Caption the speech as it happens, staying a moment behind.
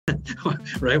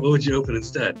right? What would you open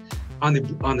instead? On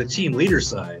the team leader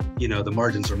side, the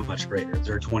margins are much greater.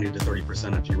 They're 20 to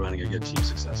 30% if you're running a good team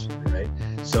successfully, right?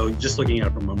 So just looking at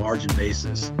it from a margin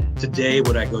basis, today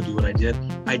would I go do what I did?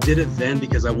 I did it then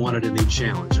because I wanted a new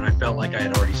challenge, and I felt like I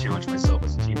had already challenged myself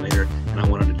as a team leader, and I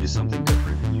wanted to do something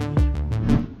different and unique.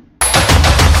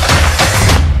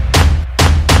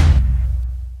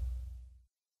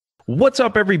 What's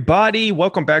up, everybody?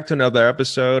 Welcome back to another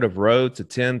episode of Road to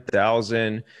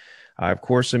 10,000. I, of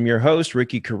course, am your host,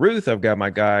 Ricky Carruth. I've got my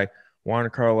guy, Juan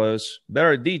Carlos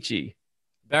Berardici.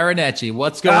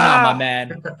 What's going on, my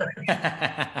man?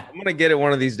 I'm going to get it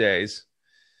one of these days.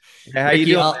 How Ricky,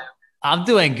 you doing? I'm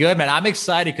doing good, man. I'm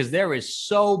excited because there is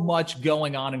so much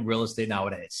going on in real estate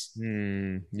nowadays.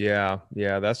 Yeah,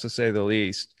 that's to say the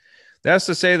least. That's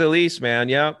to say the least, man.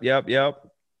 Yep.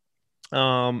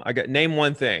 I got name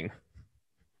one thing.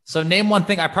 So name one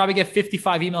thing. I probably get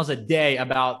 55 emails a day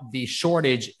about the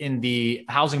shortage in the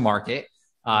housing market.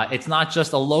 It's not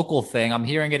just a local thing. I'm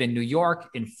hearing it in New York,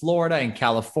 in Florida, in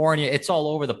California. It's all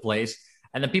over the place.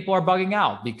 And then people are bugging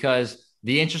out because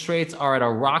the interest rates are at a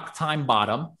rock time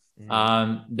bottom.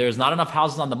 There's not enough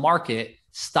houses on the market.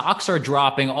 Stocks are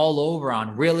dropping all over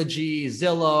on Realogy,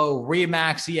 Zillow,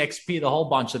 Remax, EXP, the whole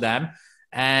bunch of them.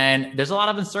 And there's a lot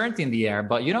of uncertainty in the air.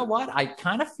 But you know what? I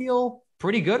kind of feel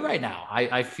pretty good right now.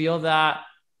 I feel that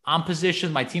I'm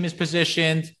positioned. My team is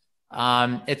positioned.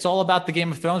 It's all about the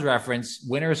Game of Thrones reference.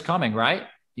 Winter is coming, right?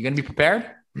 You going to be prepared?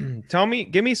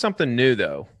 Give me something new,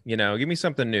 though. Give me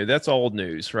something new. That's old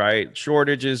news, right?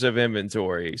 Shortages of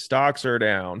inventory. Stocks are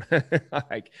down.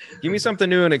 Give me something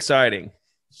new and exciting.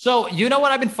 So, you know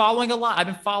what I've been following a lot? I've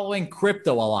been following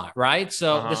crypto a lot, right?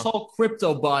 So this whole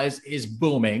crypto buzz is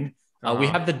booming. We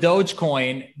have the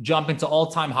Dogecoin jumping to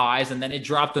all-time highs, and then it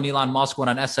dropped when Elon Musk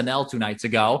went on SNL 2 nights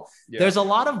ago. Yeah. There's a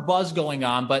lot of buzz going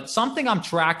on, but something I'm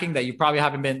tracking that you probably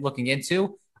haven't been looking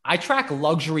into, I track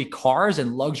luxury cars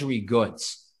and luxury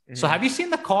goods. So have you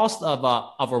seen the cost of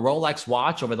a Rolex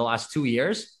watch over the last 2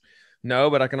 years?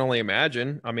 No, but I can only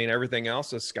imagine. I mean, everything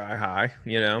else is sky high,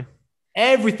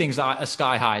 Everything's a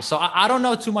sky high. So I don't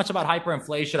know too much about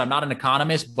hyperinflation. I'm not an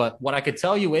economist, but what I could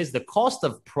tell you is the cost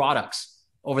of products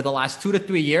over the last 2 to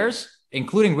 3 years,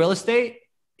 including real estate,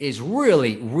 is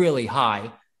really, really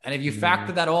high. And if you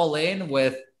factor that all in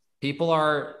with people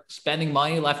are spending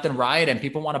money left and right and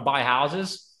people want to buy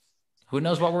houses, who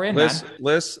knows what we're in, man?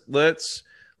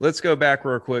 Let's go back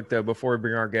real quick, though, before we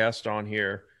bring our guest on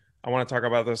here. I want to talk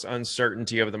about this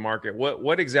uncertainty of the market.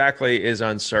 What exactly is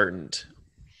uncertain?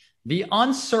 The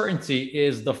uncertainty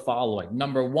is the following.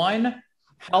 Number one,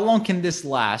 how long can this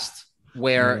last?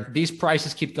 Where these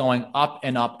prices keep going up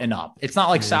and up and up. It's not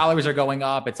like salaries are going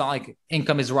up. It's not like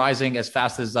income is rising as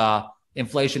fast as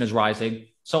inflation is rising.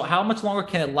 So how much longer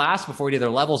can it last before it either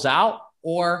levels out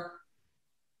or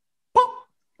pop?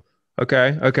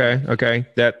 Okay.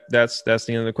 That's the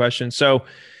end of the question. So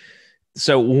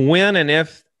when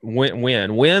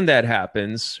that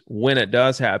happens, when it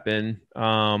does happen,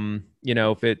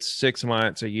 if it's 6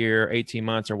 months, a year, 18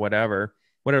 months or whatever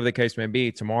the case may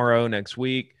be, tomorrow, next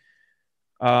week,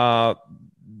 that's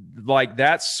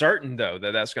certain though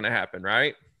that's going to happen,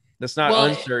 right? That's not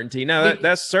uncertainty. No,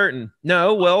 that's certain.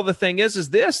 No, well, the thing is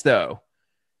this though,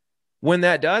 when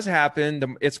that does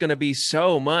happen, it's going to be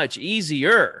so much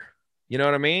easier. You know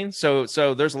what I mean? So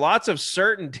there's lots of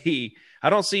certainty. I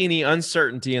don't see any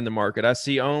uncertainty in the market. I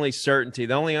see only certainty.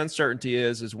 The only uncertainty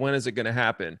is when is it going to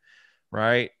happen,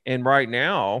 right? And right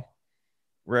now,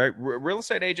 right, real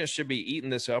estate agents should be eating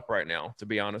this up right now, to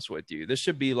be honest with you. It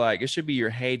should be your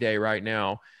heyday right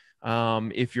now.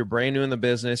 If you're brand new in the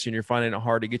business and you're finding it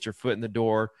hard to get your foot in the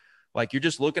door, you're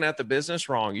just looking at the business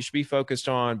wrong. You should be focused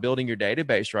on building your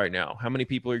database right now. How many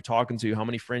people you're talking to, how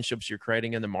many friendships you're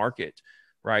creating in the market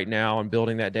right now, and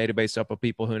building that database up of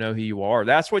people who know who you are.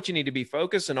 That's what you need to be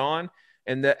focusing on.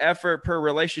 And the effort per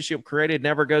relationship created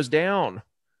never goes down.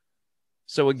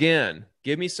 So again,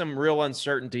 give me some real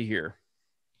uncertainty here.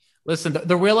 Listen,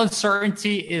 the real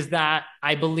uncertainty is that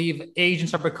I believe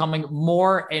agents are becoming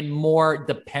more and more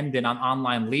dependent on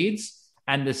online leads,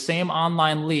 and the same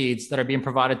online leads that are being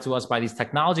provided to us by these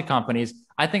technology companies.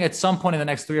 I think at some point in the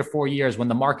next 3 or 4 years, when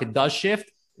the market does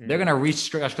shift, they're going to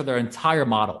restructure their entire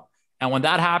model. And when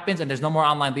that happens and there's no more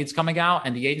online leads coming out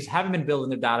and the agents haven't been building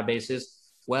their databases,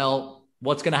 well,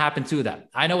 what's going to happen to them?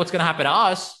 I know what's going to happen to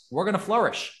us. We're going to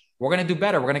flourish. We're going to do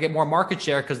better. We're going to get more market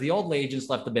share because the old agents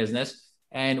left the business.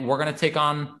 And we're going to take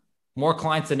on more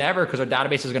clients than ever because our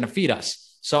database is going to feed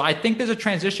us. So I think there's a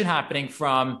transition happening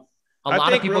from a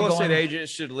lot of people. Real estate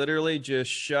agents should literally just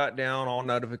shut down all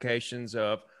notifications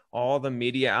of all the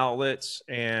media outlets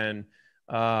and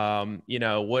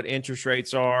what interest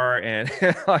rates are, and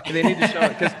like they need to show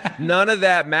it, because none of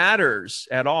that matters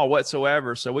at all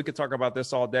whatsoever. So we could talk about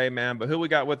this all day, man. But who we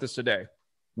got with us today?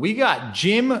 We got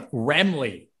Jim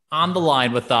Remley on the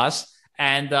line with us.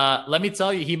 And let me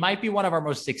tell you, he might be one of our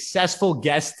most successful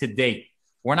guests to date.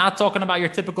 We're not talking about your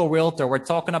typical realtor. We're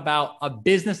talking about a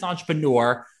business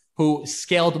entrepreneur who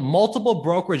scaled multiple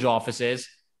brokerage offices,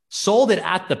 sold it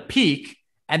at the peak,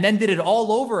 and then did it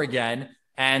all over again.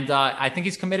 And I think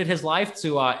he's committed his life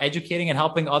to educating and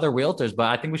helping other realtors, but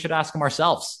I think we should ask him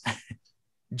ourselves.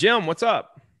 Jim, what's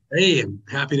up? Hey, I'm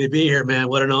happy to be here, man.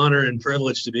 What an honor and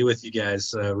privilege to be with you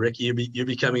guys. Ricky, you're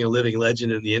becoming a living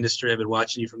legend in the industry. I've been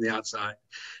watching you from the outside.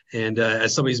 And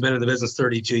as somebody who's been in the business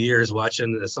 32 years,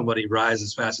 watching somebody rise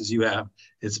as fast as you have,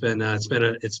 it's been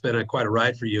quite a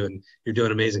ride for you, and you're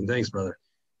doing amazing things, brother.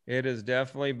 It has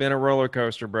definitely been a roller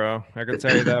coaster, bro. I can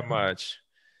tell you that much.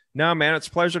 No, man, it's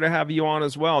a pleasure to have you on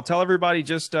as well. Tell everybody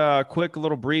just a quick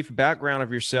little brief background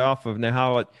of yourself, of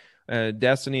how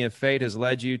destiny and fate has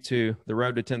led you to the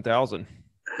road to 10,000.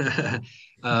 Well,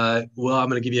 I'm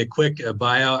going to give you a quick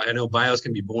bio. I know bios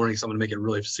can be boring, so I'm going to make it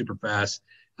really super fast.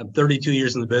 I'm 32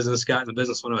 years in the business, got in the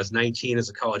business when I was 19 as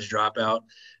a college dropout.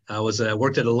 I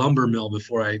worked at a lumber mill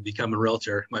before I became a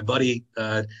realtor. My buddy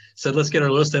said, let's get our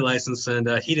real estate license. And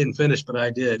he didn't finish, but I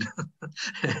did.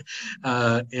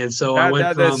 And so I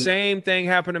went the same thing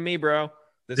happened to me, bro.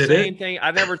 The same thing.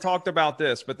 I never talked about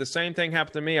this, but the same thing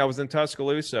happened to me. I was in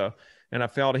Tuscaloosa and I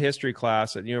failed a history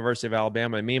class at the University of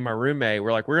Alabama. And me and my roommate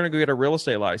were like, we're going to go get a real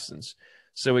estate license.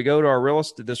 So we go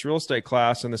to this real estate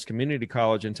class in this community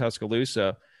college in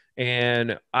Tuscaloosa.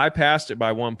 And I passed it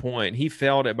by 1 point. He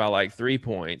failed it by like 3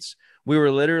 points. We were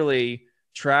literally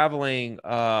traveling,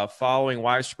 following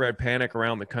widespread panic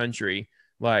around the country,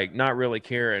 like not really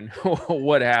caring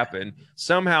what happened.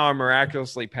 Somehow I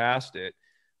miraculously passed it,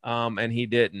 and he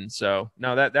didn't. So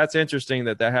no, that's interesting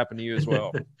that happened to you as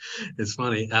well. It's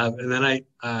funny. And then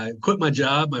I quit my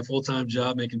job, my full-time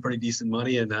job, making pretty decent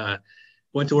money, and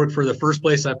went to work for the first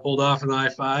place I pulled off in the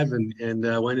I-5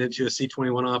 and went into a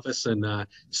C21 office and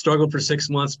struggled for 6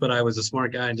 months, but I was a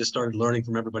smart guy and just started learning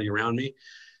from everybody around me.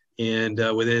 And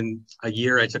within a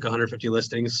year, I took 150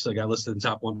 listings. So I got listed in the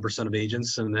top 1% of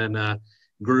agents, and then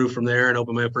grew from there and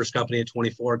opened my first company at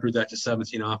 24, grew that to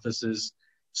 17 offices,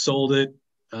 sold it,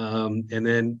 and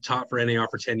then taught for NAR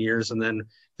for 10 years, and then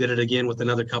did it again with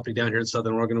another company down here in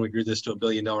Southern Oregon. We grew this to $1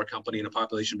 billion company in a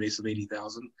population base of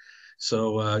 80,000.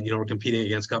 So, we're competing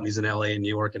against companies in LA and New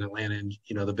York and Atlanta and,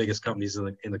 the biggest companies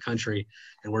in the country.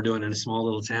 And we're doing it in a small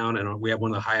little town. And we have one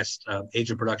of the highest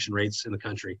agent production rates in the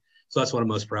country. So that's what I'm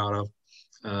most proud of.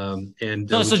 So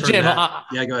Jim,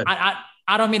 yeah, go ahead.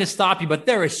 I don't mean to stop you, but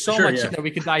there is so much that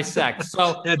we could dissect.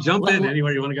 So yeah, jump in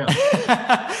anywhere you want to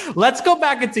go. Let's go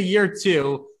back into year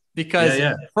 2. Because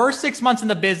first 6 months in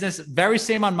the business, very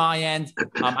same on my end.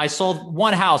 I sold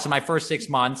one house in my first 6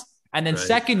 months. And then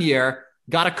second year,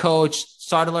 got a coach,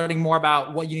 started learning more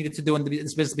about what you needed to do in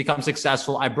this business to become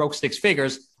successful. I broke 6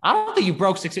 figures. I don't think you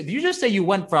broke 6 figures. Did you just say you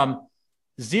went from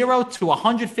 0 to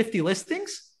 150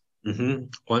 listings?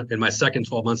 Mm-hmm. In my second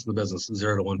 12 months in the business,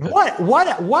 0 to 150.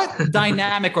 What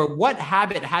dynamic or what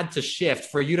habit had to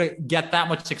shift for you to get that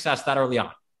much success that early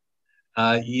on?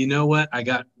 You know what? I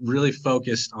got really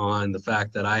focused on the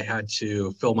fact that I had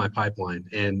to fill my pipeline.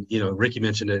 And, Ricky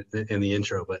mentioned it in the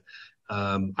intro, but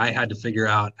I had to figure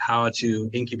out how to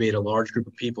incubate a large group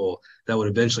of people that would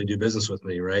eventually do business with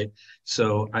me, right?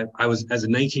 So I was, as a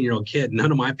 19-year-old kid, none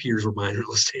of my peers were buying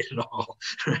real estate at all,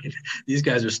 right? These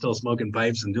guys are still smoking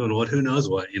pipes and doing who knows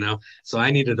what, So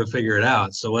I needed to figure it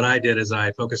out. So what I did is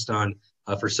I focused on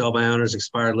for sell by owners,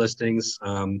 expired listings,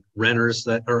 renters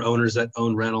or owners that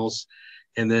own rentals.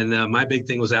 And then my big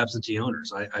thing was absentee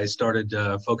owners. I started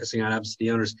focusing on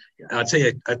absentee owners. I'll tell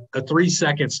you a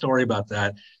 3-second story about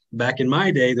that. Back in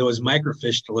my day, there was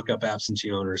microfiche to look up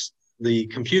absentee owners. The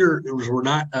computers were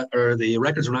not, or the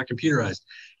records were not computerized.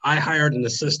 I hired an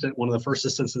assistant, one of the first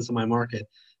assistants in my market,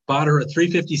 bought her a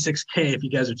 356K, if you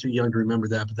guys are too young to remember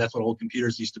that, but that's what old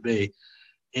computers used to be.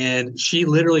 And she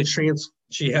literally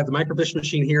she had the microfiche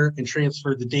machine here and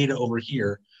transferred the data over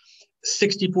here.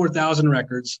 64,000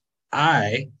 records.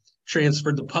 I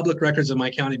transferred the public records of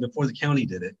my county before the county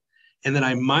did it. And then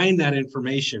I mined that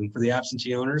information for the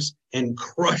absentee owners and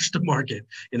crushed the market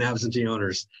in absentee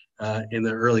owners in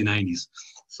the early 90s.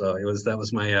 So that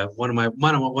was my one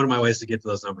of my ways to get to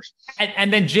those numbers.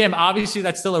 And then Jim, obviously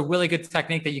that's still a really good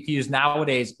technique that you can use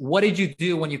nowadays. What did you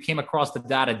do when you came across the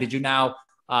data? Did you now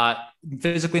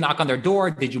physically knock on their door?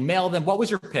 Did you mail them? What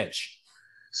was your pitch?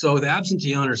 So the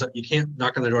absentee owners, you can't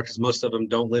knock on their door because most of them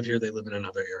don't live here. They live in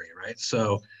another area, right?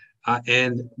 So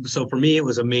And so for me, it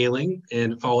was a mailing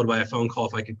and followed by a phone call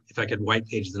if I could white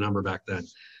page the number back then.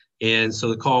 And so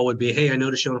the call would be, hey, I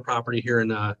noticed you own a property here in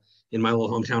my little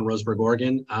hometown, Roseburg,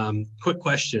 Oregon. Quick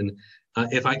question.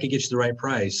 If I could get you the right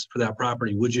price for that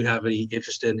property, would you have any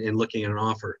interest in looking at an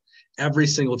offer? Every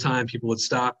single time people would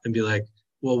stop and be like,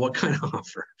 well, what kind of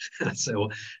offer? I'd say,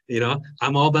 well,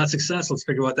 I'm all about success. Let's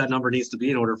figure out what that number needs to be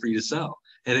in order for you to sell.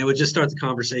 And it would just start the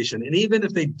conversation. And even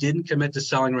if they didn't commit to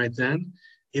selling right then,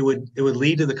 it would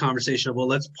lead to the conversation of, well,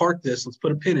 let's park this. Let's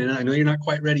put a pin in it. I know you're not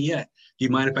quite ready yet. Do you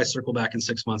mind if I circle back in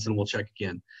 6 months and we'll check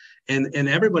again? And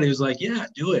everybody was like, yeah,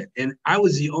 do it. And I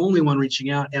was the only one reaching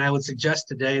out. And I would suggest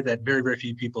today that very, very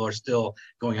few people are still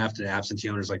going after the absentee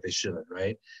owners like they should,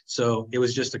 right? So it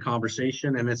was just a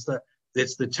conversation, and it's the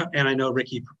and I know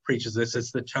Ricky preaches this.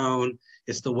 It's the tone.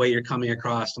 It's the way you're coming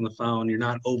across on the phone. You're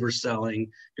not overselling.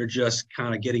 You're just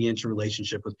kind of getting into a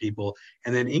relationship with people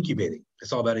and then incubating.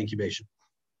 It's all about incubation.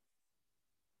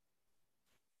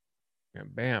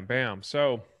 And bam, bam.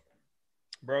 So,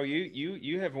 bro,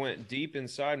 you have went deep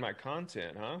inside my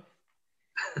content, huh?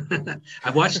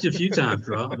 I've watched it a few times,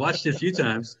 bro. I've watched it a few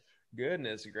times.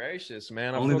 Goodness gracious,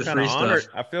 man. Only I feel kind of honored.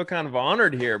 I feel kind of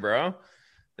honored here, bro,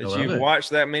 that you've watched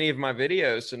that many of my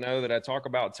videos to know that I talk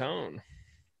about tone.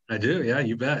 I do. Yeah,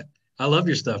 you bet. I love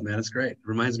your stuff, man. It's great. It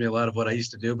reminds me a lot of what I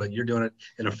used to do, but you're doing it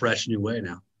in a fresh new way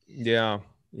now. Yeah.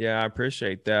 Yeah. I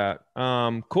appreciate that.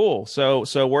 Cool.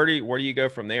 So where do you go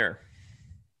from there?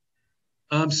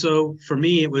 So for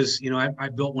me, it was, I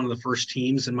built one of the first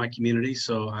teams in my community.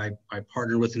 So I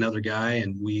partnered with another guy,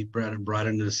 and we brought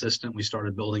in an assistant. We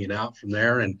started building it out from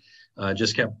there, and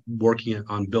just kept working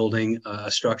on building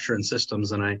a structure and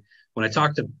systems. And when I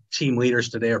talk to team leaders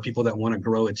today, or people that want to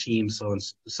grow a team, so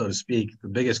to speak, the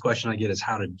biggest question I get is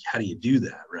how do you do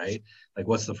that, right? Like,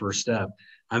 what's the first step?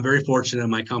 I'm very fortunate in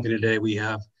my company today. We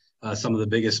have some of the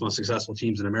biggest, most successful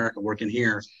teams in America working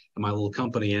here in my little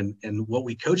company. And what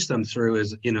we coach them through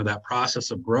is, that process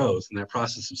of growth and that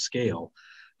process of scale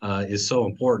is so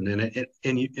important.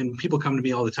 And people come to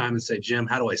me all the time and say, Jim,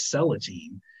 how do I sell a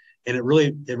team? And it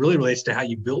really relates to how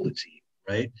you build a team,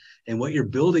 right? And what you're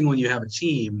building when you have a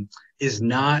team is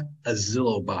not a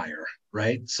Zillow buyer,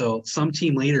 right? So some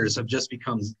team leaders have just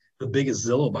become the biggest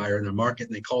Zillow buyer in their market,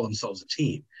 and they call themselves a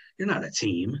team. You're not a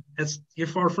team. You're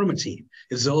far from a team.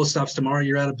 If Zillow stops tomorrow,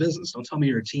 you're out of business. Don't tell me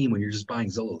you're a team when you're just buying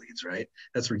Zillow leads, right?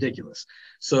 That's ridiculous.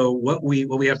 So what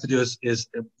we have to do is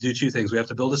do two things. We have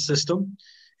to build a system,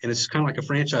 and it's kind of like a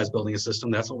franchise building a system.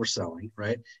 That's what we're selling,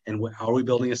 right? And how are we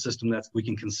building a system that we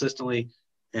can consistently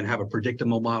and have a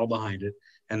predictable model behind it?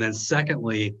 And then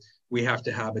secondly, we have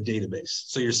to have a database.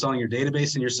 So you're selling your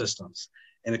database and your systems.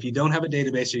 And if you don't have a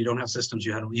database or you don't have systems,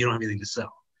 you don't have anything to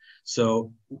sell.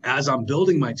 So as I'm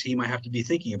building my team, I have to be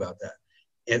thinking about that.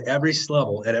 At every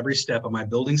level, at every step, am I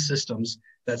building systems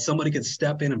that somebody could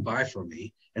step in and buy from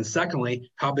me? And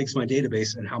secondly, how big is my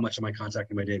database and how much am I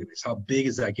contacting my database? How big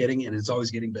is that getting? And it's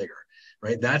always getting bigger,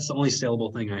 right? That's the only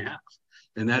saleable thing I have.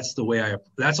 And that's the way I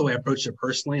approach it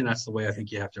personally. And that's the way I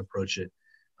think you have to approach it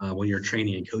when you're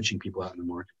training and coaching people out in the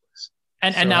marketplace.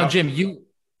 And now, Jim,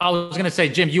 I was going to say,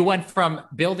 Jim, you went from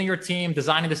building your team,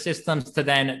 designing the systems, to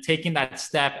then taking that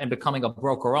step and becoming a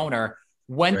broker owner.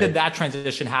 When did that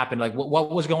transition happen? Like,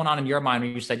 what was going on in your mind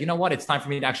when you said, you know what, it's time for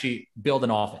me to actually build an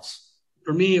office?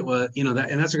 For me, it was, and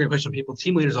that's a great question.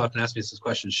 Team leaders often ask me this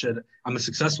question: I'm a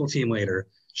successful team leader,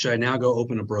 should I now go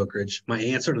open a brokerage? My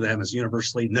answer to them is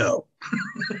universally no.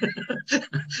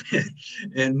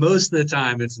 And most of the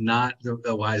time, it's not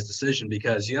a wise decision,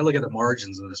 because you got to look at the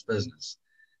margins of this business.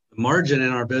 The margin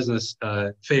in our business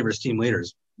favors team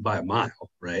leaders by a mile,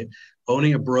 right?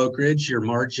 Owning a brokerage, your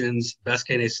margins, best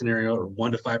case scenario, are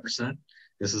 1 to 5%.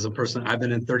 This is a person, I've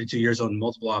been in 32 years, on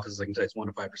multiple offices. I can tell you it's 1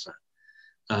 to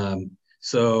 5%.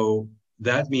 So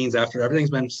that means after everything's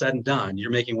been said and done,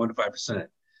 you're making 1 to 5%.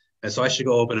 And so I should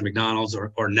go open a McDonald's,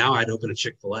 or now I'd open a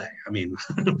Chick-fil-A. I mean,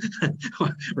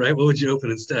 right? What would you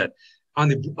open instead? On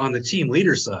the team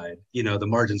leader side, the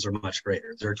margins are much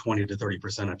greater. They're 20 to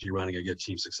 30% if you're running a good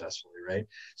team successfully, right?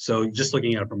 So just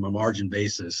looking at it from a margin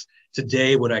basis,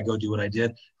 today, would I go do what I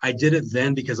did? I did it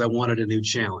then because I wanted a new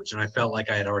challenge, and I felt like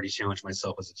I had already challenged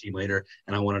myself as a team leader,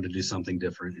 and I wanted to do something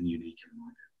different and unique in the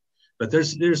market. But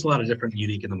there's a lot of different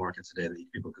unique in the market today that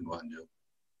people can go out and do.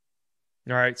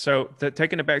 All right. So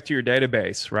taking it back to your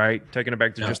database, right? Taking it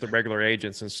back to just the regular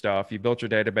agents and stuff. You built your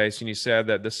database, and you said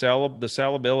that the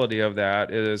sellability of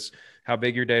that is how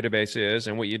big your database is,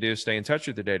 and what you do is stay in touch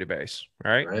with the database,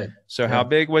 right? So how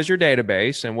big was your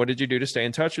database, and what did you do to stay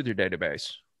in touch with your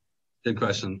database? Good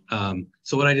question.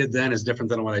 So what I did then is different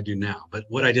than what I do now. But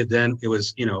what I did then, it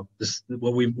was,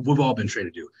 what we've all been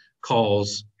trained to do: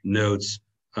 calls, notes,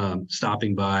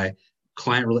 stopping by.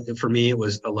 For me, it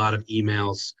was a lot of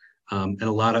emails and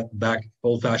a lot of back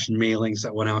old-fashioned mailings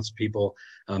that went out to people.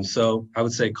 So I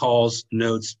would say calls,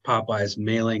 notes, pop-bys,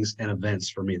 mailings, and events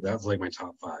for me. That was like my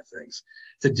top 5 things.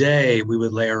 Today, we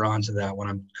would layer onto that when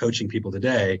I'm coaching people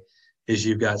today is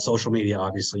you've got social media,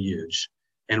 obviously huge,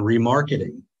 and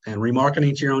remarketing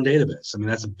to your own database. I mean,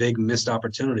 that's a big missed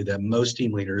opportunity that most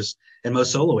team leaders and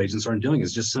most solo agents aren't doing,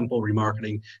 is just simple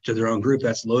remarketing to their own group.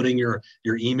 That's loading your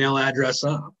email address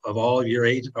up of all of your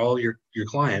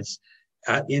clients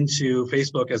into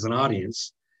Facebook as an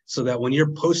audience, so that when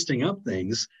you're posting up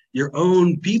things, your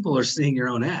own people are seeing your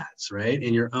own ads, right?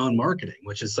 And your own marketing,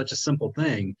 which is such a simple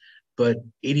thing, but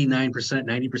 89%,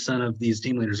 90% of these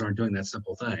team leaders aren't doing that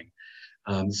simple thing.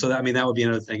 So that would be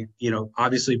another thing.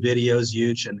 Obviously video is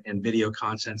huge, and video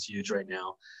content's huge right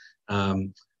now.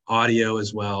 Audio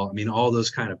as well. I mean, all those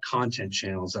kind of content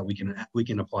channels that we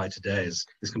can apply today is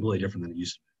completely different than it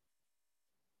used to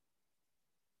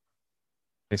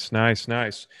be. It's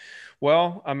nice.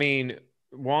 Well, I mean,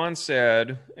 Juan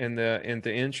said in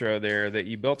the intro there that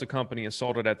you built a company and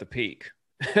sold it at the peak.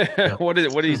 Yeah. What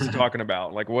is he talking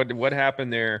about? Like what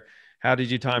happened there? How did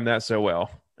you time that so well?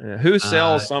 Who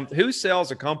sells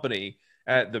a company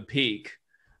at the peak?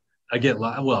 I get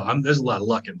there's a lot of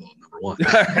luck involved. Number one,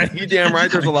 you damn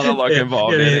right. There's a lot of luck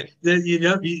involved.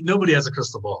 Nobody has a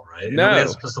crystal ball, right? No, nobody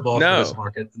has a crystal ball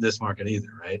for this market either,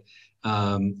 right?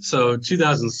 So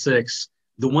 2006,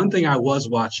 the one thing I was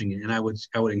watching, and I would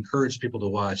encourage people to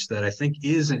watch, that I think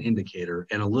is an indicator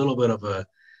and a little bit of a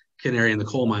canary in the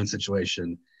coal mine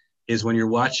situation, is when you're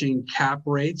watching cap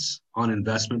rates on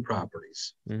investment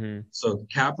properties. Mm-hmm. So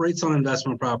cap rates on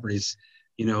investment properties,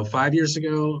 5 years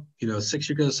ago, 6 years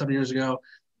ago, 7 years ago,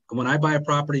 when I buy a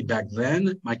property back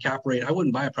then, my cap rate, I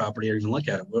wouldn't buy a property or even look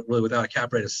at it really without a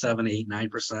cap rate of 7, 8,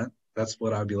 9%. That's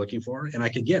what I would be looking for. And I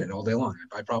could get it all day long.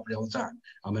 I buy property all the time.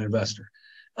 I'm an investor.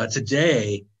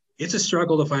 Today, it's a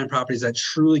struggle to find properties that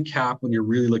truly cap when you're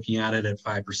really looking at it at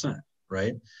 5%,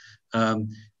 right?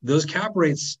 Those cap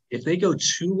rates, if they go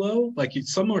too low, like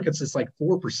some markets, it's like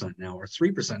 4% now or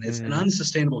 3%. It's an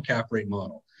unsustainable cap rate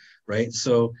model, right?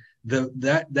 So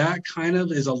that kind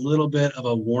of is a little bit of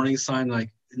a warning sign.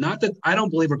 Like, not that I don't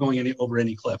believe we're going over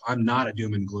any cliff. I'm not a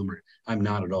doom and gloomer. I'm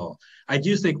not at all. I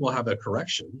do think we'll have a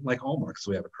correction, like all markets.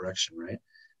 We have a correction, right?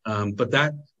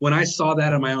 But when I saw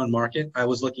that in my own market, I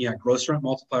was looking at gross rent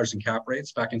multipliers and cap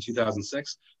rates back in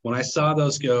 2006. When I saw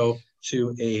those go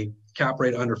to a cap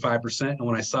rate under 5%, and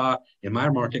when I saw in my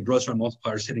market gross rent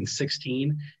multipliers hitting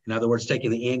 16, in other words,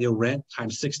 taking the annual rent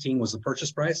times 16 was the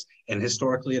purchase price, and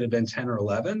historically it had been 10 or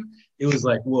 11, it was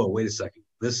like, whoa, wait a second,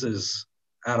 this is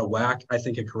out of whack. I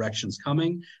think a correction's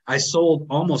coming. I sold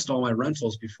almost all my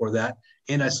rentals before that,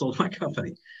 and I sold my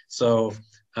company. So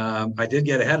I did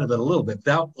get ahead of it a little bit,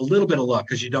 without a little bit of luck,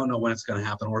 because you don't know when it's going to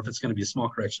happen or if it's going to be a small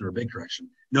correction or a big correction.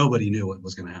 Nobody knew what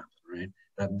was going to happen, right?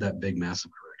 That big,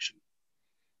 massive correction.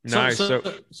 Nice.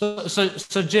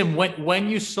 So Jim, when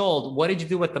you sold, what did you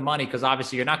do with the money? Because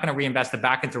obviously you're not going to reinvest it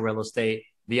back into real estate,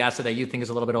 the asset that you think is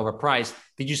a little bit overpriced.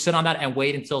 Did you sit on that and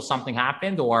wait until something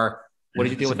happened, or what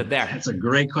did you do with it there? That's a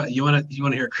great question. You want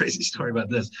to hear a crazy story about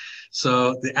this?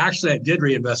 So actually, I did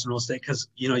reinvest in real estate because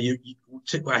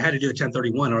I had to do a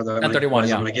 1031, or 1031. I'm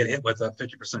going to get hit with a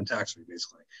 50% tax rate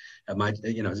basically.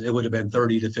 It would have been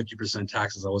 30 to 50%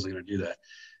 taxes. I wasn't going to do that.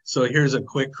 So here's a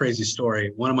quick crazy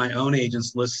story. One of my own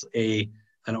agents lists an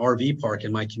RV park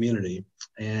in my community,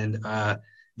 and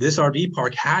this RV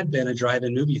park had been a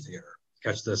drive-in movie theater.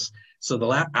 Catch this. So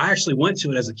I actually went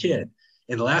to it as a kid.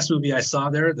 And the last movie I saw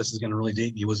there, this is going to really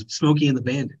date me, was Smokey and the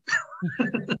Bandit.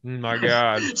 Oh my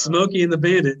God. Smokey and the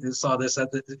Bandit, and saw this and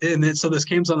then so this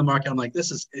came on the market. I'm like,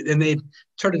 and they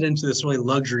turned it into this really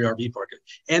luxury RV park.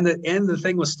 And the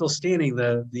thing was still standing.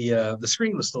 The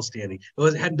screen was still standing.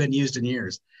 It hadn't been used in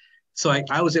years. So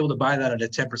I was able to buy that at a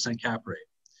 10% cap rate.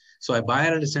 So I buy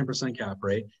it at a 10% cap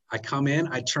rate. I come in,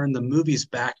 I turn the movies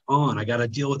back on. I got a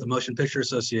deal with the Motion Picture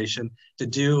Association to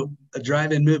do a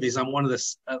drive-in movies. I'm one of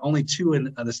the only two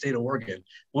in the state of Oregon,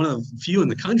 one of the few in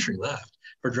the country left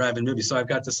for drive-in movies. So I've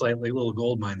got this little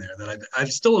gold mine there that I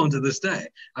still own to this day.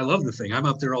 I love the thing. I'm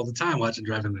up there all the time watching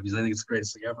drive-in movies. I think it's the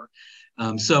greatest thing ever.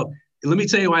 So let me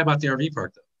tell you why I bought the RV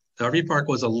park, though. The RV park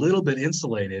was a little bit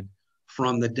insulated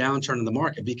from the downturn in the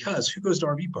market, because who goes to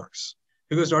RV parks?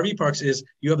 Who goes to RV parks is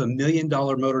you have $1 million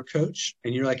motor coach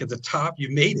and you're like at the top,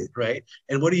 you made it, right?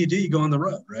 And what do? You go on the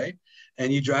road, right?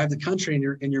 And you drive the country in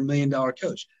your $1 million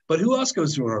coach. But who else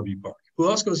goes to an RV park? Who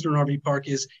else goes to an RV park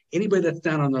is anybody that's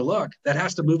down on their luck that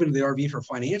has to move into the RV for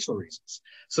financial reasons.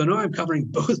 So now I'm covering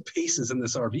both bases in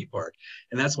this RV park.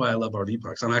 And that's why I love RV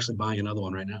parks. I'm actually buying another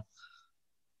one right now.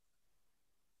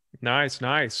 Nice,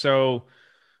 nice. So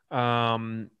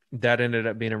that ended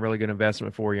up being a really good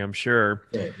investment for you, I'm sure.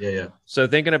 Yeah. So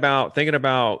thinking about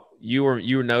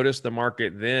you noticed the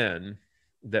market then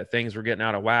that things were getting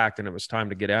out of whack and it was time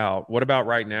to get out. What about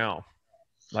right now?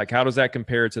 Like, how does that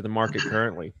compare to the market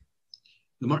currently?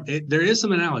 There is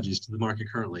some analogies to the market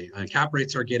currently. Cap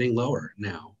rates are getting lower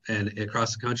now, and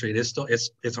across the country, it is still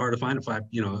it's hard to find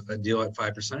a deal at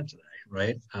 5% today,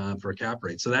 right? For a cap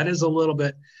rate. So that is a little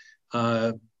bit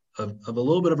of a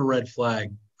little bit of a red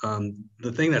flag.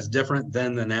 The thing that's different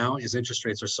then than now is interest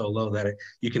rates are so low that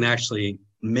you can actually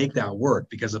make that work,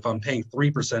 because if I'm paying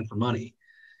 3% for money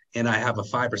and I have a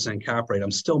 5% cap rate,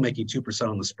 I'm still making 2%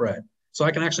 on the spread. So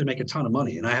I can actually make a ton of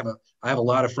money. And I have a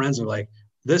lot of friends who are like,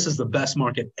 this is the best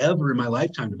market ever in my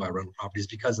lifetime to buy rental properties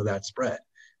because of that spread,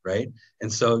 right?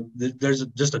 And so there's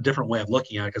just a different way of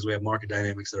looking at it because we have market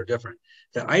dynamics that are different.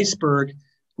 The iceberg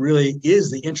really is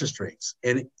the interest rates.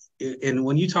 And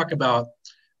when you talk about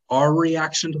our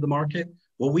reaction to the market,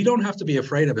 what we don't have to be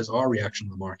afraid of is our reaction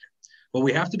to the market. What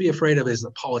we have to be afraid of is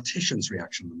the politicians'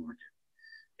 reaction to the market.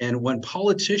 And when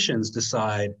politicians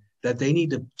decide that they need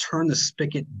to turn the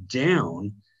spigot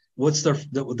down, what's their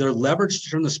leverage to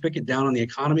turn the spigot down on the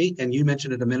economy? And you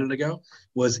mentioned it a minute ago,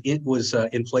 was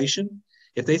inflation.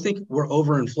 If they think we're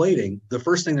overinflating, the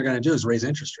first thing they're going to do is raise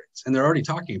interest rates, and they're already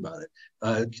talking about it.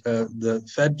 The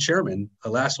Fed chairman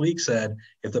last week said,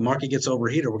 if the market gets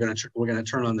overheated, we're going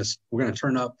to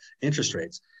turn up interest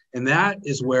rates, and that's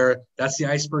the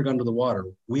iceberg under the water.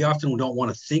 We often don't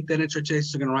want to think that interest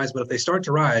rates are going to rise, but if they start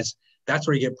to rise, that's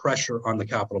where you get pressure on the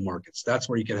capital markets. That's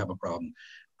where you can have a problem.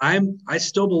 I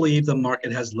still believe the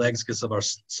market has legs because of our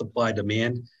supply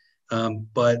demand.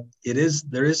 But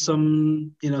there is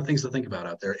some, things to think about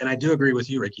out there. And I do agree with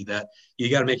you, Ricky, that you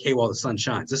got to make hay while the sun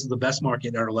shines. This is the best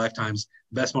market in our lifetimes,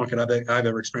 best market I've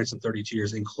ever experienced in 32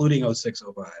 years, including 06,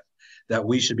 05, that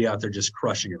we should be out there just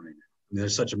crushing it right now. I mean,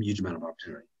 there's such a huge amount of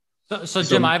opportunity. So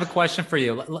Jim, I have a question for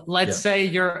you. Let's say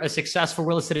you're a successful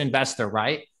real estate investor,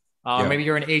 right? Maybe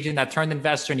you're an agent that turned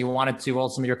investor and you wanted to roll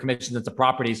some of your commissions into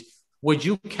properties. Would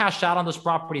you cash out on those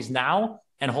properties now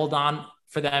and hold on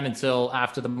for them until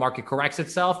after the market corrects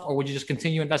itself, or would you just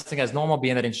continue investing as normal,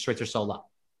 being that interest rates are so low?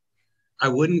 I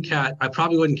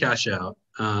probably wouldn't cash out.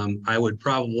 I would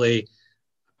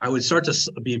start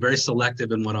to be very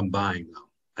selective in what I'm buying, though.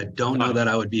 I don't know that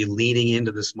I would be leaning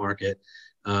into this market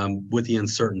with the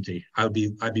uncertainty. I'd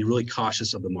be really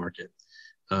cautious of the market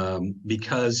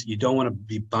because you don't want to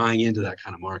be buying into that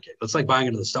kind of market. It's like buying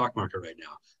into the stock market right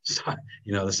now.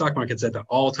 The stock market's at the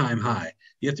all-time high.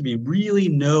 You have to really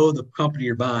know the company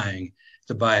you're buying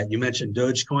to buy it. You mentioned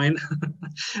Dogecoin.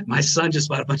 My son just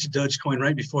bought a bunch of Dogecoin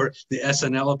right before the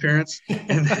SNL appearance,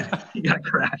 and then he got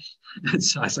crashed. And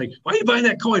so I was like, why are you buying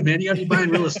that coin, man? You got to be buying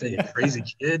real estate, crazy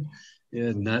kid.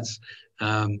 Yeah, nuts.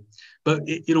 But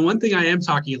one thing I am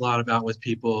talking a lot about with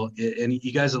people, and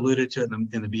you guys alluded to it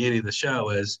in the beginning of the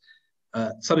show, is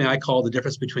something I call the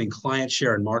difference between client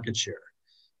share and market share.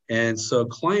 And so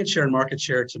client share and market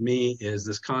share to me is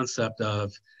this concept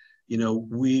of,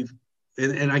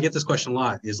 and I get this question a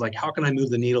lot, is like, how can I move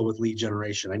the needle with lead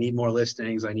generation? I need more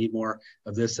listings. I need more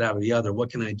of this, that, or the other. What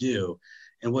can I do?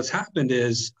 And what's happened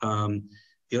is,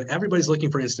 everybody's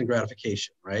looking for instant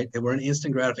gratification, right? And we're an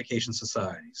instant gratification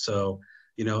society. So,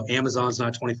 Amazon's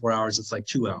not 24 hours. It's like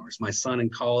 2 hours. My son in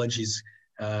college, he's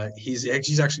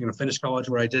actually going to finish college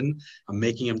where I didn't. I'm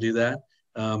making him do that.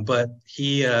 But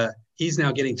he's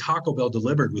now getting Taco Bell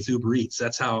delivered with Uber Eats.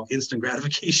 That's how instant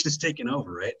gratification is taken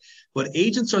over, right? But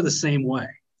agents are the same way.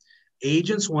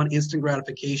 Agents want instant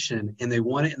gratification, and they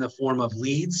want it in the form of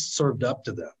leads served up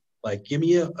to them. Like, give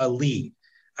me a lead.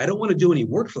 I don't want to do any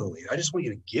work for the lead. I just want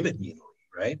you to give it me the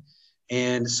lead, right?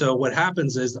 And so what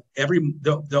happens is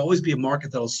there'll always be a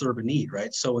market that'll serve a need,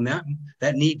 right? So when that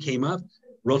need came up,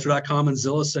 Realtor.com and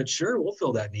Zillow said, sure, we'll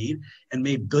fill that need, and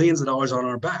made billions of dollars on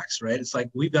our backs, right? It's like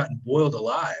we've gotten boiled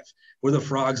alive. We're the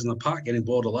frogs in the pot getting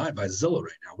boiled alive by Zillow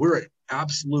right now. We're at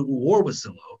absolute war with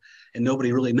Zillow, and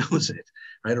nobody really knows it,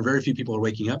 right? Or very few people are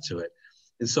waking up to it.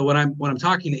 And so when I'm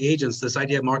talking to agents, this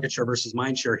idea of market share versus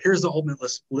mind share, here's the ultimate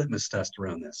litmus test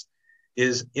around this,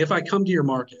 is if I come to your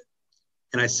market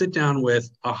and I sit down with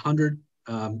 100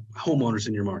 homeowners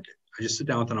in your market, I just sit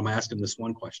down with them, I'm asking them this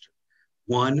one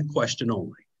question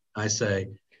only. I say,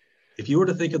 if you were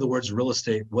to think of the words real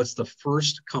estate, what's the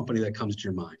first company that comes to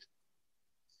your mind?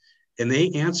 And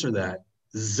they answer that,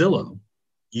 Zillow,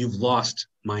 you've lost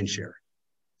mind share,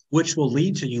 which will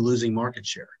lead to you losing market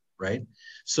share, right?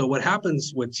 So what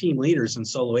happens with team leaders and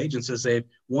solo agents is they've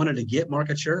wanted to get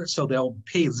market share, so they'll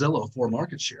pay Zillow for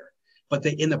market share. But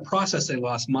in the process, they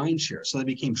lost mind share. So they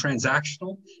became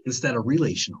transactional instead of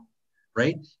relational,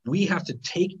 right? We have to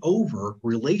take over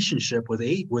relationship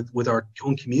with our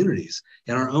own communities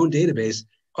and our own database.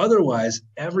 Otherwise,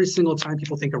 every single time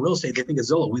people think of real estate, they think of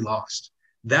Zillow. We lost.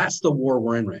 That's the war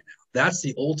we're in right now. That's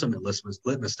the ultimate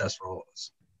litmus test for all of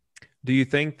us. Do you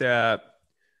think that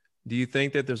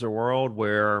there's a world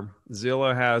where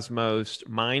Zillow has most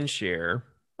mind share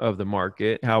of the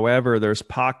market? However, there's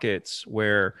pockets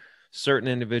where certain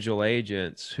individual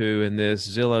agents who in this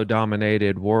Zillow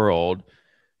dominated world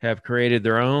have created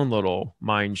their own little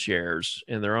mind shares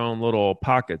in their own little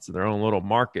pockets, in their own little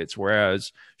markets.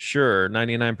 Whereas sure,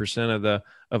 99%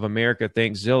 of America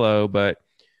thinks Zillow, but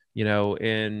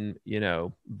in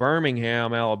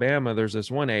Birmingham, Alabama, there's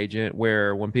this one agent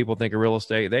where when people think of real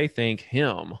estate, they think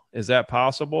him. Is that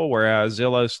possible? Whereas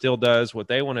Zillow still does what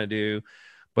they want to do,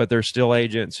 but there's still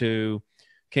agents who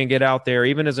can get out there,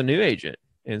 even as a new agent,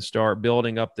 and start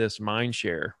building up this mind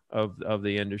share of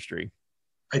the industry.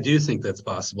 I do think that's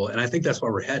possible. And I think that's where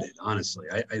we're headed, honestly.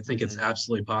 I think it's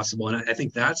absolutely possible. And I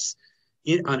think that's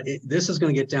this is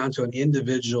going to get down to an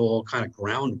individual kind of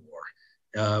ground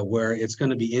war, where it's going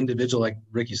to be individual, like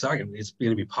Ricky's talking. It's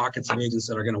going to be pockets of agents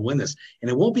that are going to win this.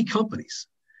 And it won't be companies.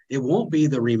 It won't be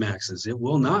the Remaxes. It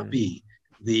will not be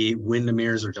the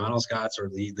Windermere's or Donald Scott's or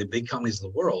the big companies of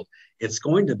the world. It's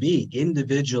going to be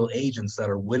individual agents that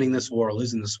are winning this war or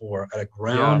losing this war at a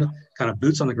ground, kind of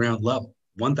boots on the ground level.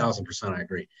 1000%, I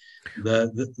agree.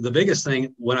 The biggest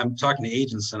thing when I'm talking to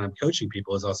agents and I'm coaching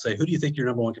people is I'll say, who do you think your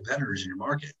number one competitor is in your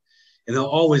market? And they'll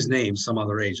always name some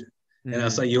other agent. And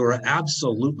I'll say, you are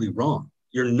absolutely wrong.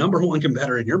 Your number one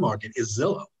competitor in your market is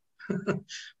Zillow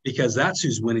because that's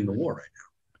who's winning the war right now.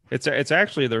 It's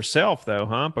actually their self though,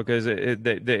 huh? Because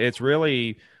it's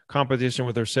really competition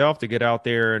with their self to get out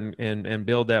there and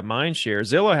build that mind share.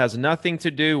 Zillow has nothing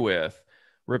to do with,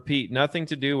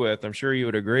 I'm sure you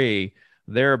would agree,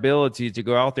 their ability to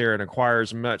go out there and acquire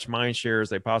as much mind share as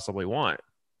they possibly want,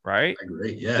 right? I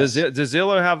agree, yes. Does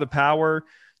Zillow have the power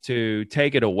to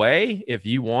take it away if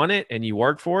you want it and you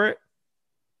work for it?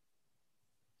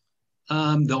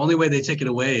 The only way they take it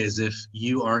away is if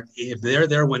they're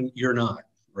there when you're not,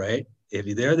 right?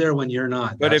 If they're there when you're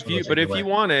not. But if you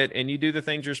want it and you do the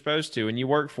things you're supposed to and you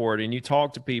work for it and you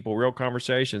talk to people, real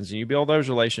conversations, and you build those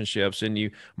relationships and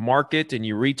you market and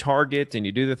you retarget and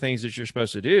you do the things that you're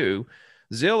supposed to do,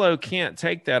 Zillow can't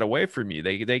take that away from you.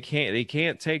 They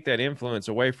can't take that influence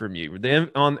away from you.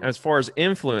 As far as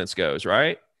influence goes,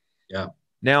 right? Yeah.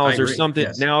 Now is there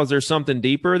something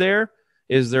deeper there?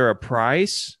 Is there a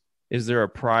price? Is there a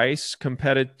price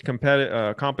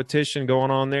competition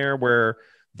going on there where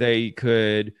they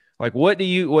could, like,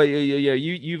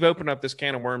 you've opened up this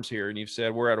can of worms here and you've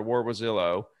said we're at a war with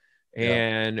Zillow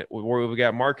and we've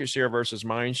got market share versus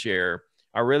mind share.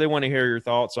 I really want to hear your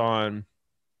thoughts on,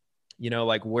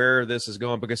 like where this is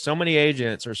going, because so many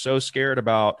agents are so scared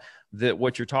about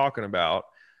what you're talking about.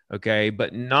 Okay.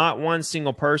 But not one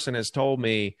single person has told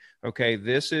me, okay,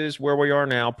 this is where we are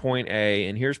now, point A,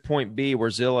 and here's point B, where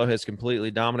Zillow has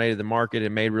completely dominated the market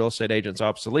and made real estate agents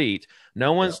obsolete.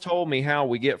 No one's told me how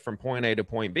we get from point A to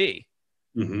point B.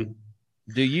 Mm-hmm.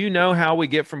 Do you know how we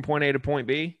get from point A to point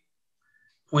B?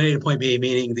 Point A to point B,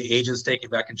 meaning the agents taking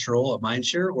back control of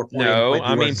mindshare, or point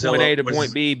A to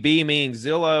point B. B meaning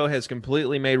Zillow has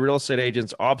completely made real estate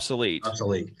agents obsolete.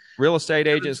 Real estate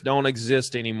agents don't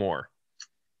exist anymore.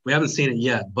 We haven't seen it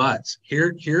yet, but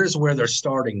here's where they're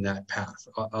starting that path.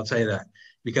 I'll tell you that,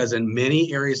 because in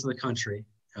many areas of the country,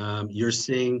 you're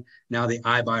seeing now the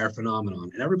iBuyer phenomenon,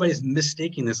 and everybody's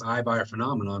mistaking this iBuyer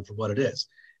phenomenon for what it is.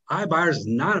 iBuyers is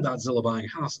not about Zillow buying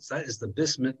houses. That is the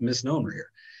misnomer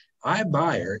here.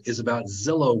 iBuyer is about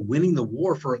Zillow winning the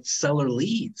war for seller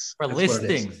leads. For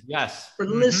listings, yes. For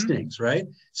listings, right?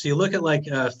 So you look at like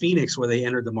Phoenix, where they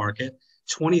entered the market.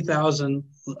 20,000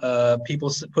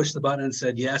 people pushed the button and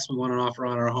said, yes, we want an offer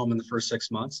on our home in the first 6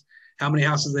 months. How many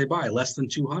houses did they buy? Less than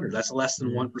 200. That's less than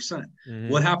 1%. Mm-hmm.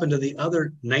 What happened to the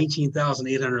other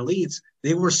 19,800 leads?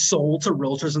 They were sold to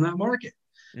realtors in that market,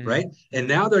 right? And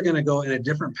now they're going to go in a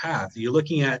different path. You're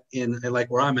looking at in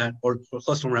like where I'm at, or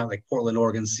close to where I'm at, like Portland,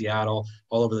 Oregon, Seattle,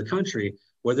 all over the country,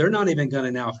 where they're not even going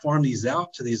to now farm these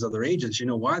out to these other agents. You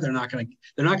know why? They're not going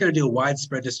to do a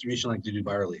widespread distribution like they do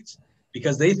buyer leads,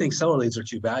 because they think seller leads are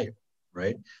too valuable,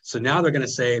 right? So now they're going to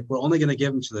say, we're only going to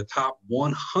give them to the top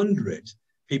 100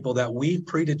 people that we've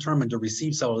predetermined to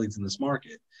receive seller leads in this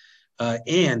market.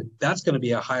 And that's going to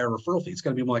be a higher referral fee. It's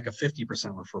going to be more like a 50%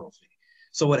 referral fee.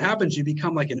 So what happens, you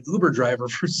become like an Uber driver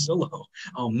for Zillow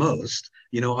almost,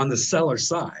 on the seller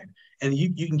side. And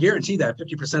you can guarantee that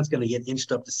 50% is going to get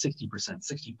inched up to 60%,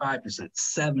 65%,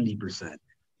 70%.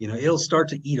 It'll start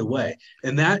to eat away.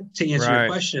 And that, to answer your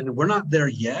question, we're not there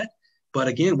yet. But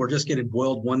again, we're just getting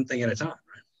boiled one thing at a time,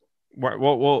 right?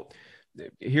 Well,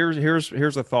 here's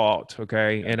a thought,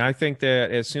 okay? And I think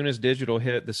that as soon as digital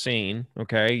hit the scene,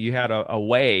 okay, you had a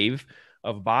wave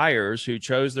of buyers who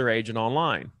chose their agent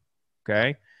online,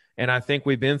 okay? And I think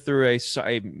we've been through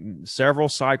several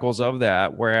cycles of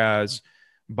that, whereas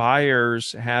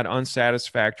buyers had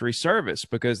unsatisfactory service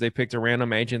because they picked a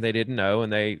random agent they didn't know,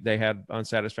 and they had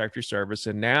unsatisfactory service.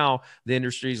 And now the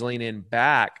industry's leaning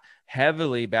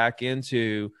heavily back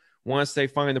into, once they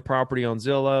find the property on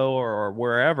Zillow or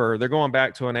wherever, they're going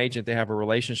back to an agent they have a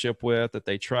relationship with, that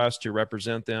they trust, to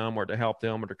represent them or to help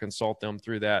them or to consult them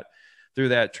through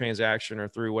that transaction or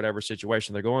through whatever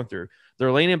situation they're going through.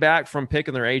 They're leaning back from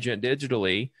picking their agent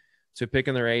digitally to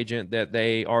picking their agent that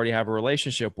they already have a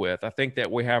relationship with. I think that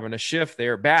we're having a shift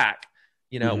there back.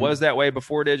 It was that way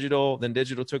before digital, then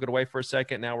digital took it away for a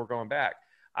second. Now we're going back.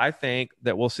 I think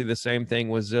that we'll see the same thing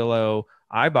with Zillow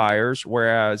iBuyers,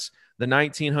 whereas the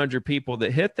 1,900 people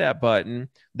that hit that button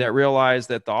that realized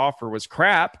that the offer was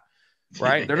crap,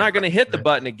 right? They're not going to hit the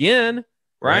button again,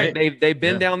 right? They've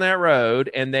been down that road,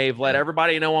 and they've let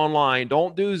everybody know online,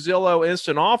 don't do Zillow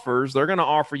instant offers. They're going to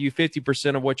offer you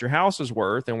 50% of what your house is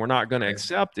worth, and we're not going to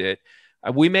accept it.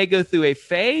 We may go through a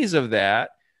phase of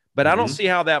that, but I don't see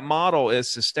how that model is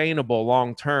sustainable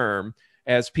long term,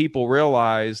 as people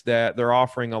realize that they're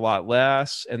offering a lot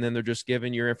less, and then they're just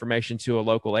giving your information to a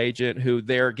local agent who,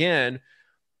 there again,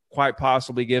 quite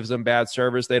possibly gives them bad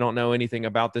service. They don't know anything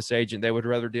about this agent. They would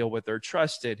rather deal with their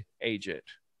trusted agent,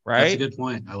 right? That's a good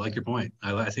point. I like your point.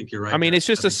 I think you're right. I mean, it's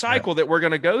just a cycle that we're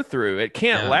going to go through. It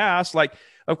can't last. Like,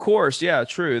 of course, yeah,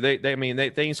 true.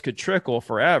 Things could trickle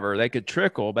forever. They could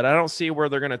trickle, but I don't see where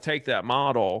they're going to take that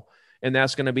model, and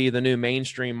that's going to be the new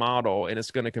mainstream model, and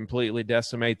it's going to completely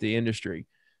decimate the industry,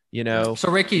 So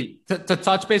Ricky, to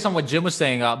touch base on what Jim was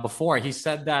saying before, he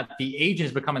said that the agent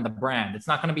is becoming the brand. It's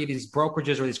not going to be these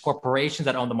brokerages or these corporations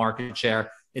that own the market share.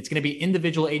 It's going to be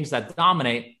individual agents that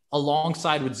dominate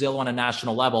alongside with Zillow on a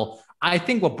national level. I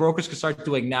think what brokers could start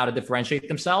doing now to differentiate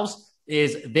themselves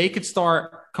is they could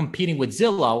start competing with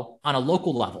Zillow on a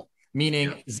local level.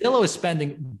 Meaning Zillow is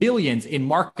spending billions in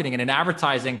marketing and in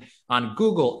advertising on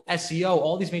Google, SEO,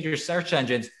 all these major search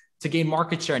engines to gain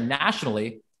market share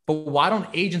nationally. But why don't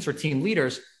agents or team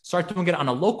leaders start doing it on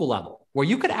a local level where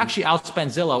you could actually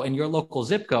outspend Zillow in your local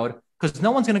zip code? Because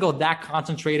no one's going to go that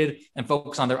concentrated and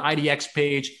focus on their IDX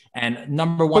page and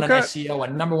number one on SEO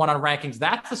and number one on rankings.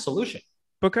 That's the solution.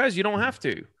 Because you don't have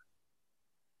to.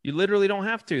 You literally don't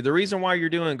have to. The reason why you're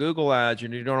doing Google ads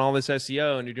and you're doing all this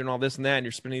SEO and you're doing all this and that and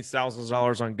you're spending thousands of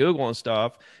dollars on Google and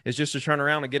stuff is just to turn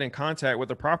around and get in contact with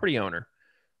the property owner.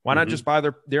 Why not just buy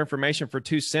their information for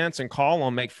 2 cents and call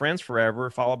them, make friends forever,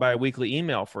 followed by a weekly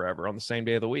email forever on the same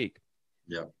day of the week?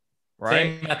 Yeah.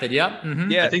 Right. Same method. Yep.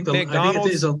 Mm-hmm. Yeah. I think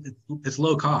it's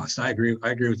low cost. I agree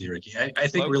with you, Ricky. I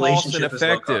think relationship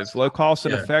is low cost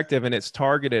and effective, and it's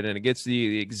targeted, and it gets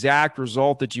the exact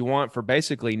result that you want for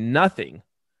basically nothing.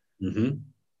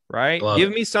 Right?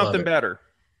 Give me something better.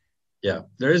 Yeah,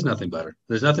 there is nothing better.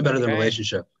 There's nothing better than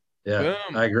relationship. Yeah,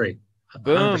 boom. I agree. 100%.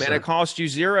 Boom. And it costs you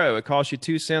zero. It costs you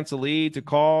 2 cents a lead to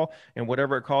call and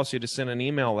whatever it costs you to send an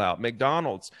email out.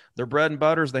 McDonald's, their bread and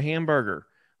butter is the hamburger,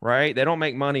 right? They don't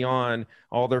make money on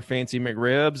all their fancy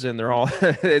McRibs, and they're all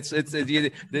it's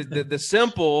the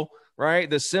simple, right?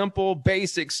 The simple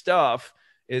basic stuff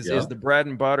is the bread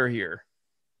and butter here.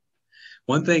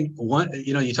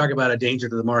 You talk about a danger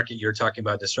to the market. You're talking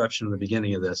about disruption in the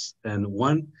beginning of this. And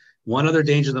one other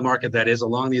danger to the market that is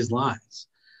along these lines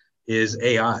is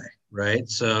AI, right?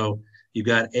 So you've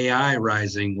got AI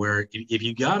rising, where if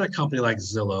you got a company like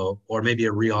Zillow or maybe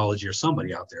a Reology or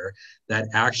somebody out there that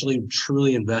actually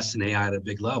truly invests in AI at a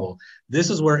big level, this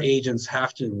is where agents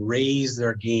have to raise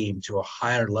their game to a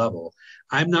higher level.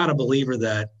 I'm not a believer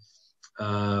that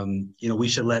we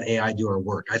should let AI do our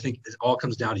work. I think it all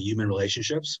comes down to human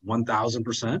relationships,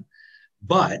 1,000%.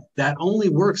 But that only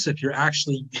works if you're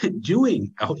actually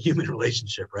doing a human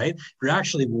relationship, right? If you're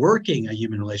actually working a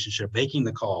human relationship, making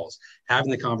the calls, having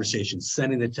the conversations,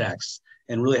 sending the texts,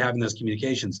 and really having those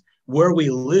communications. Where we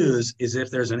lose is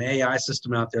if there's an AI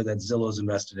system out there that Zillow's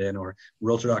invested in or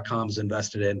Realtor.com's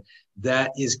invested in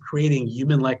that is creating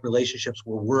human-like relationships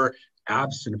where we're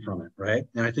absent from it, right?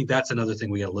 And I think that's another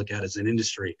thing we got to look at as an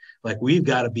industry. Like, we've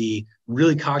got to be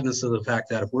really cognizant of the fact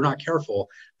that if we're not careful,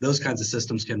 those kinds of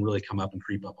systems can really come up and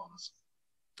creep up on us.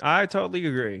 I totally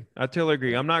agree.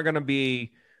 I'm not going to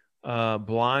be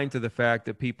blind to the fact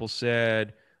that people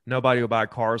said nobody will buy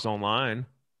cars online.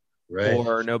 Right.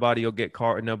 Or nobody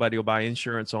will buy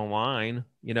insurance online.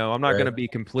 I'm not going to be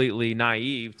completely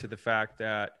naive to the fact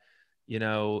that,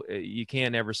 you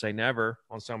can't ever say never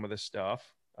on some of this stuff.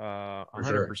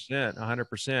 100%,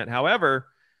 100%.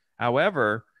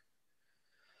 However,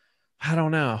 I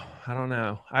don't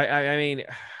know. I mean,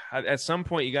 at some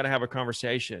point you got to have a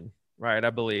conversation, right? I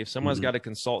believe someone's got to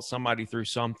consult somebody through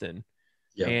something.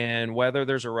 Yeah. And whether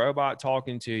there's a robot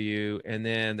talking to you and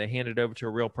then they hand it over to a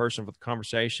real person for the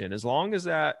conversation, as long as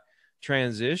that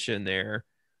transition there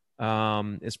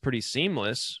is pretty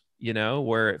seamless, you know,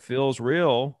 where it feels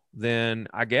real, then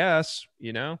I guess,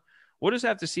 you know, we'll just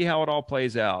have to see how it all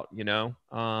plays out. You know,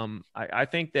 I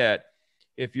think that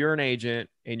if you're an agent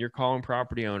and you're calling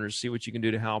property owners, see what you can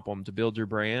do to help them to build your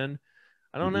brand.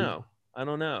 I don't know.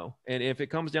 And if it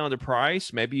comes down to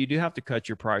price, maybe you do have to cut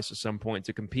your price at some point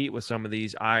to compete with some of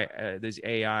these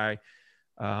AI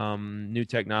new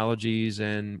technologies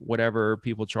and whatever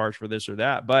people charge for this or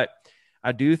that. But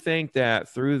I do think that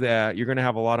through that, you're going to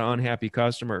have a lot of unhappy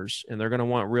customers and they're going to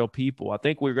want real people. I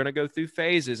think we're going to go through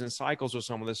phases and cycles with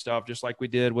some of this stuff, just like we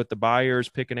did with the buyers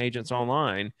picking agents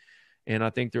online. And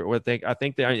I think that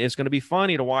it's going to be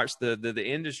funny to watch the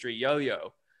industry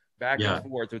yo-yo back and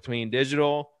forth between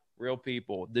digital, real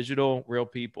people.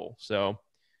 So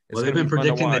well, they've been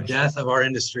predicting the death of our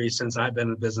industry since I've been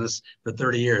in business for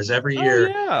 30 years. Every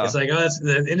year, it's like,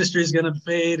 the industry is going to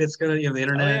fade. It's going to, the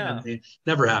internet, and it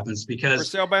never happens because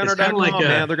it's kind of like,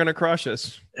 man, they're going to crush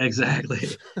us. Exactly.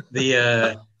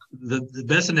 The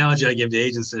best analogy I give to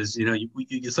agents is,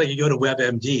 it's like you go to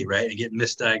WebMD, right, and get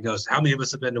misdiagnosed. How many of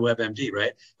us have been to WebMD,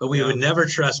 right? But we would never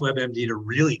trust WebMD to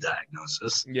really diagnose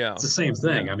us. Yeah, it's the same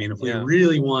thing. I mean, if we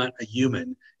really want a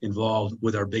human involved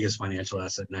with our biggest financial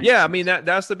asset, I mean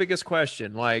that's the biggest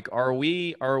question. Like, are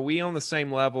we on the same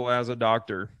level as a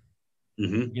doctor?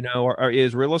 You know, or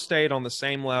is real estate on the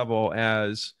same level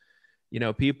as,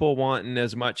 people wanting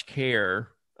as much care,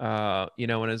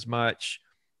 and as much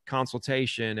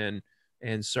consultation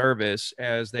and service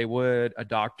as they would a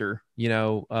doctor?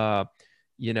 Are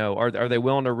they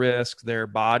willing to risk their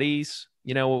bodies,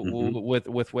 with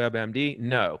WebMD?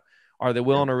 No. Are they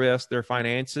willing to risk their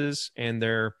finances and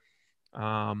their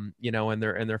and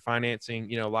their financing,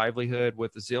 livelihood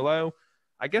with Zillow?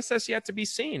 I guess that's yet to be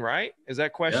seen, right? Is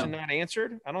that question not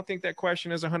answered? I don't think that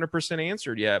question is 100%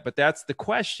 answered yet, but that's the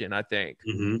question, I think.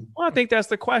 Well, I think that's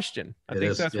the question. I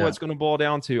think that's what it's going to boil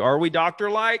down to. Are we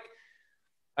doctor-like?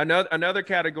 Another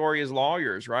category is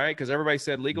lawyers, right? Because everybody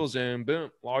said LegalZoom,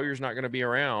 boom, lawyers not going to be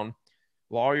around.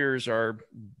 Lawyers are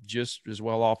just as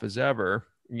well off as ever.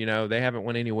 They haven't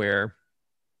went anywhere.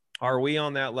 Are we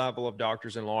on that level of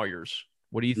doctors and lawyers?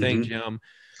 What do you think, Jim?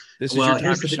 This is your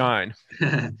time to shine.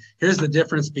 Here's the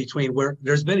difference between where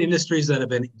there's been industries that have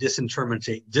been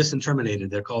disintermediated.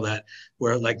 They're called that,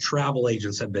 where like travel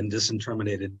agents have been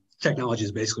disintermediated. Technology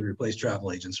has basically replaced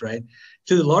travel agents, right?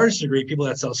 To the large degree, people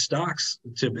that sell stocks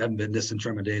have been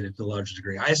disintermediated to the large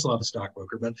degree. I still have a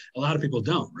stockbroker, but a lot of people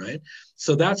don't, right?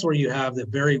 So that's where you have the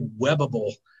very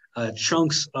webbable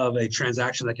chunks of a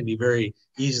transaction that can be very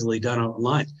easily done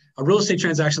online. A real estate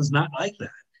transaction is not like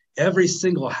that. Every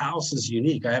single house is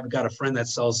unique. I have got a friend that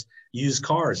sells used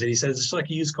cars, and he says it's just like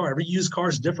a used car. Every used car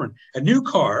is different. A new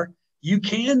car, you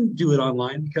can do it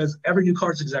online because every new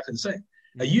car is exactly the same.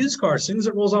 A used car, as soon as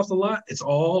it rolls off the lot, it's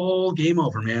all game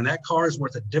over, man. That car is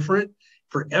worth a different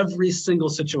for every single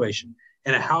situation.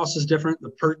 And a house is different.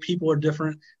 The people are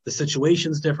different. The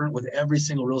situation's different with every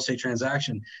single real estate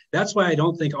transaction. That's why I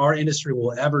don't think our industry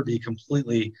will ever be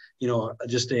completely,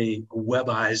 just a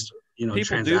webized,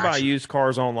 people do buy used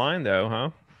cars online though,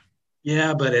 huh?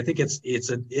 Yeah, but I think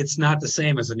it's not the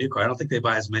same as a new car. I don't think they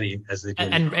buy as many as they do.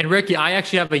 And Ricky, I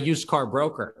actually have a used car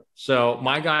broker. So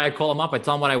my guy, I call him up, I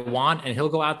tell him what I want, and he'll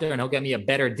go out there and he'll get me a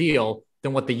better deal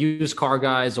than what the used car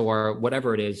guys or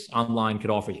whatever it is online could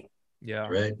offer you. Yeah.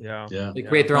 Right. Yeah. They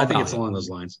create their own. I think it's along those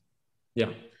lines. Yeah.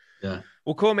 Yeah.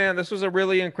 Well, cool, man. This was a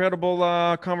really incredible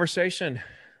conversation.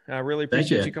 I really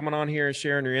appreciate you coming on here and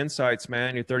sharing your insights,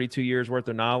 man. Your 32 years worth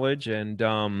of knowledge and,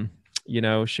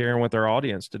 sharing with our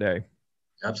audience today.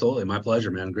 Absolutely. My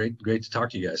pleasure, man. Great to talk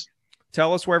to you guys.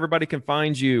 Tell us where everybody can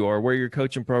find you or where your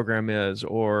coaching program is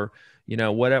or,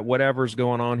 whatever's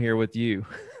going on here with you.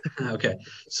 Okay.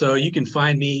 So you can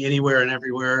find me anywhere and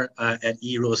everywhere at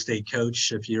eReal Estate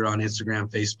Coach. If you're on Instagram,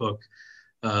 Facebook,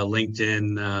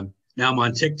 LinkedIn, now I'm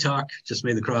on TikTok, just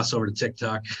made the crossover to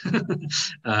TikTok.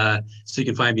 So you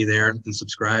can find me there and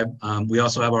subscribe. We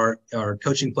also have our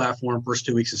coaching platform. First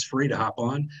 2 weeks is free to hop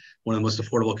on. One of the most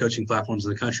affordable coaching platforms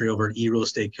in the country over at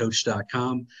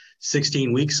erealestatecoach.com.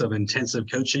 16 weeks of intensive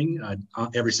coaching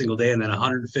every single day, and then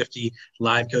 150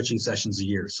 live coaching sessions a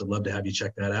year. So love to have you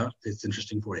check that out if it's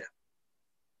interesting for you.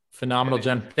 Phenomenal,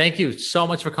 Jim. Thank you so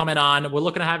much for coming on. We're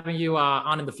looking at having you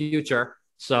on in the future.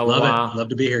 So love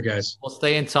to be here, guys. We'll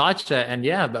stay in touch and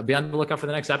be on the lookout for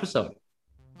the next episode.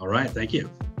 All right. Thank you.